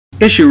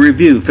Issue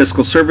Review,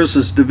 Fiscal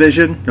Services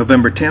Division,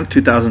 November 10,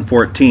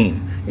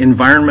 2014.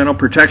 Environmental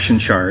Protection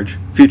Charge,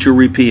 Future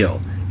Repeal.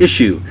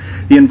 Issue: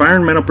 the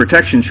Environmental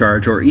Protection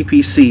Charge, or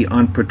EPC,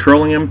 on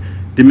petroleum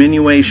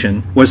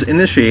diminution was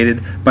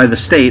initiated by the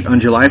state on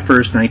July 1,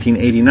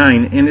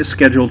 1989 and is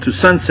scheduled to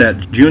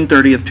sunset June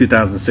 30,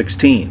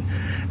 2016.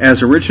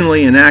 As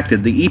originally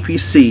enacted, the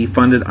EPC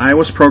funded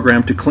Iowa's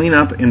program to clean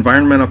up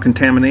environmental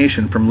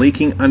contamination from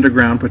leaking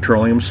underground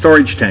petroleum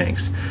storage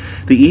tanks.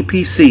 The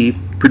EPC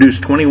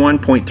produced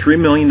 $21.3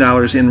 million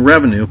in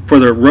revenue for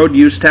the Road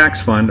Use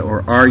Tax Fund,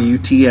 or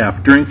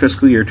RUTF, during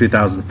fiscal year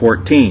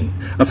 2014.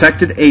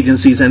 Affected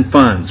agencies and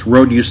funds: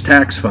 Road Use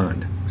Tax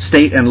Fund,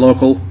 State and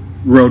Local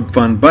Road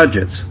Fund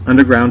Budgets,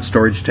 Underground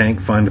Storage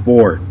Tank Fund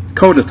Board.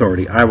 Code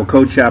Authority: Iowa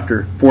Code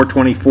Chapter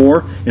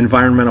 424,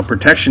 Environmental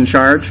Protection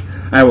Charge;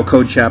 Iowa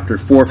Code Chapter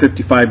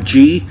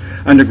 455G,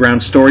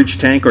 Underground Storage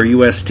Tank or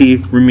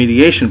UST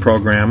Remediation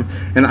Program;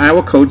 and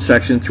Iowa Code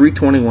Section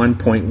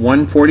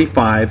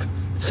 321.145,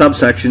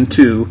 Subsection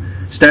 2,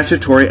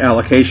 Statutory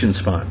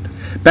Allocations Fund.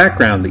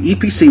 Background: the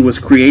EPC was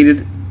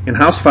created in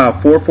House File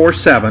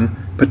 447,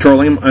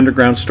 Petroleum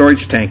Underground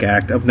Storage Tank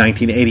Act of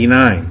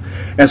 1989.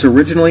 As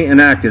originally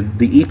enacted,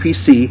 the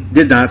EPC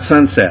did not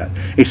sunset.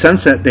 A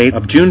sunset date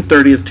of June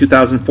 30,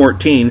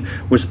 2014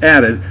 was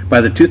added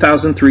by the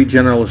 2003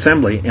 General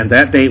Assembly, and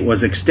that date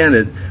was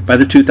extended by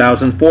the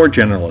 2004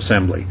 General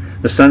Assembly.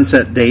 The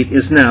sunset date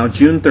is now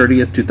June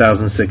 30,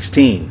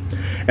 2016.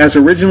 As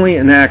originally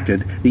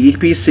enacted, the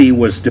EPC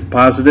was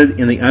deposited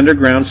in the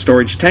Underground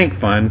Storage Tank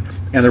Fund,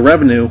 and the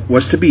revenue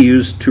was to be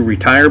used to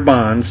retire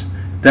bonds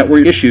that were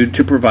issued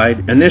to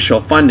provide initial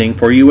funding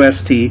for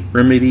UST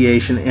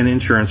remediation and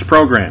insurance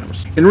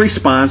programs. In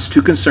response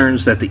to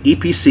concerns that the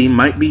EPC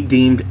might be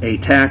deemed a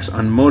tax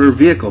on motor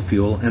vehicle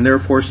fuel and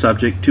therefore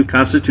subject to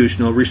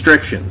constitutional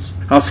restrictions,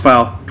 House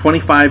File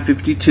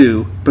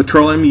 2552,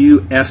 Petroleum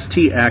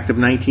UST Act of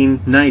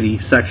 1990,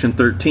 Section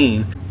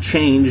 13,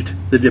 changed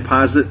the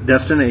deposit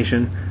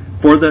destination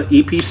for the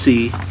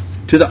EPC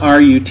to the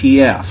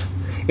RUTF.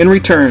 In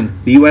return,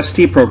 the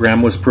UST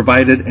program was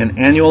provided an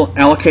annual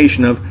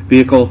allocation of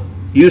vehicle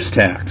use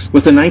tax.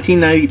 With the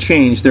 1990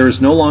 change, there is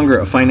no longer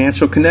a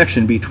financial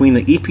connection between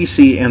the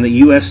EPC and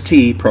the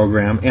UST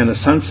program, and the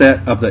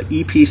sunset of the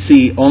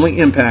EPC only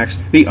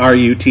impacts the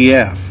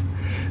RUTF.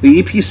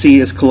 The EPC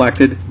is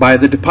collected by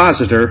the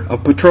depositor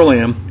of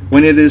petroleum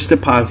when it is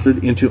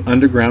deposited into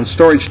underground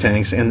storage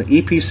tanks, and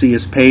the EPC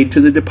is paid to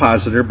the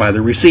depositor by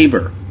the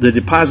receiver. The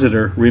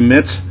depositor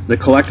remits the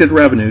collected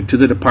revenue to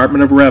the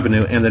Department of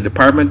Revenue, and the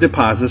department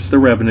deposits the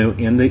revenue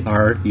in the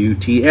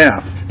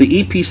RUTF.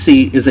 The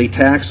EPC is a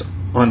tax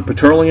on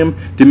petroleum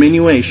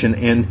diminution,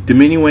 and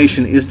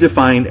diminution is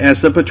defined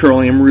as the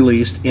petroleum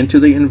released into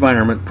the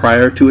environment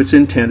prior to its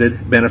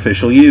intended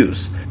beneficial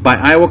use. By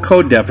Iowa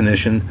Code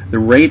definition, the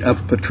rate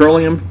of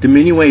petroleum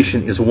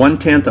diminution is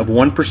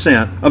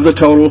 1/10% of the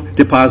total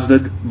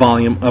deposited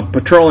volume of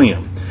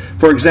petroleum.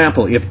 For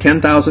example, if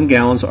 10,000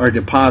 gallons are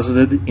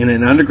deposited in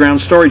an underground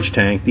storage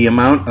tank, the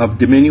amount of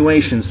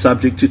diminution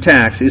subject to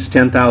tax is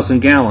 10,000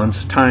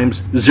 gallons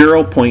times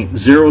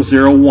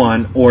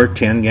 0.001, or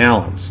 10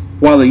 gallons.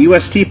 While the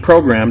UST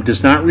program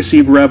does not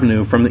receive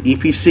revenue from the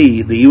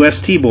EPC, the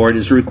UST board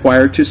is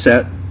required to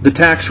set the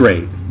tax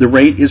rate. The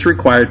rate is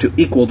required to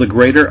equal the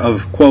greater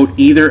of, quote,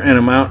 either an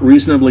amount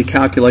reasonably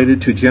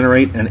calculated to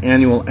generate an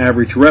annual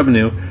average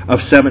revenue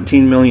of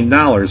 $17 million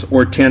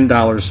or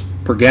 $10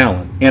 per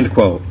gallon, end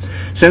quote.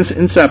 Since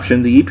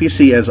inception, the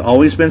EPC has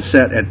always been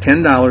set at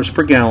 $10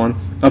 per gallon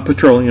of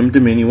petroleum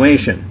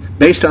diminution.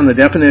 Based on the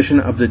definition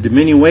of the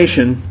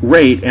diminution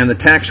rate and the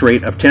tax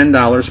rate of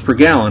 $10 per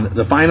gallon,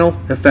 the final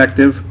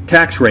effective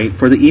tax rate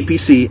for the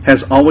EPC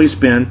has always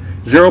been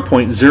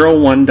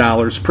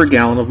 $0.01 per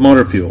gallon of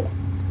motor fuel.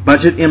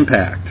 Budget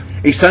impact.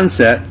 A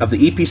sunset of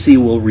the EPC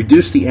will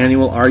reduce the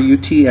annual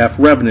RUTF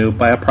revenue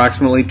by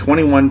approximately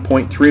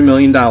 $21.3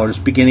 million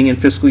beginning in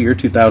fiscal year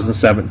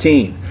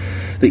 2017.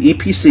 The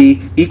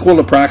EPC equaled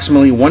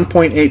approximately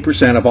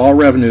 1.8% of all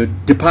revenue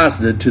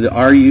deposited to the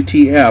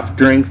RUTF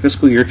during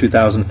fiscal year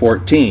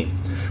 2014.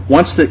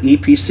 Once the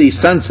EPC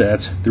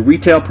sunsets, the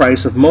retail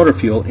price of motor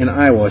fuel in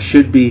Iowa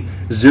should be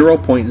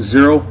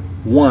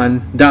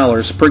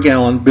 $0.01 per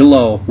gallon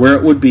below where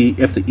it would be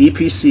if the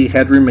EPC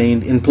had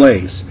remained in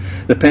place.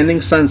 The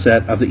pending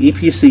sunset of the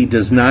EPC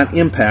does not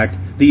impact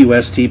the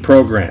UST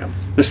program.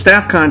 The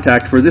staff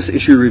contact for this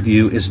issue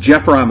review is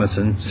Jeff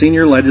Robinson,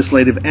 Senior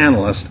Legislative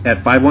Analyst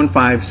at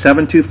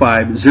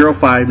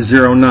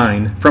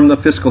 515-725-0509 from the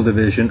Fiscal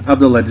Division of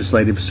the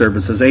Legislative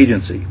Services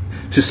Agency.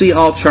 To see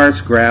all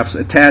charts, graphs,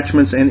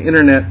 attachments, and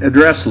internet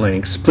address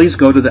links, please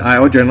go to the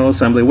Iowa General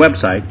Assembly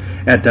website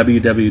at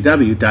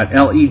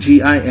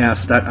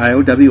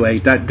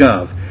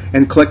www.legis.iowa.gov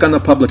and click on the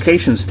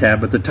Publications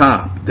tab at the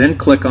top. Then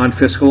click on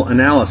Fiscal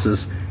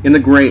Analysis in the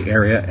gray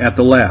area at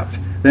the left.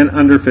 Then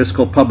under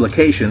Fiscal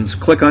Publications,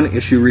 click on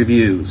Issue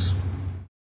Reviews.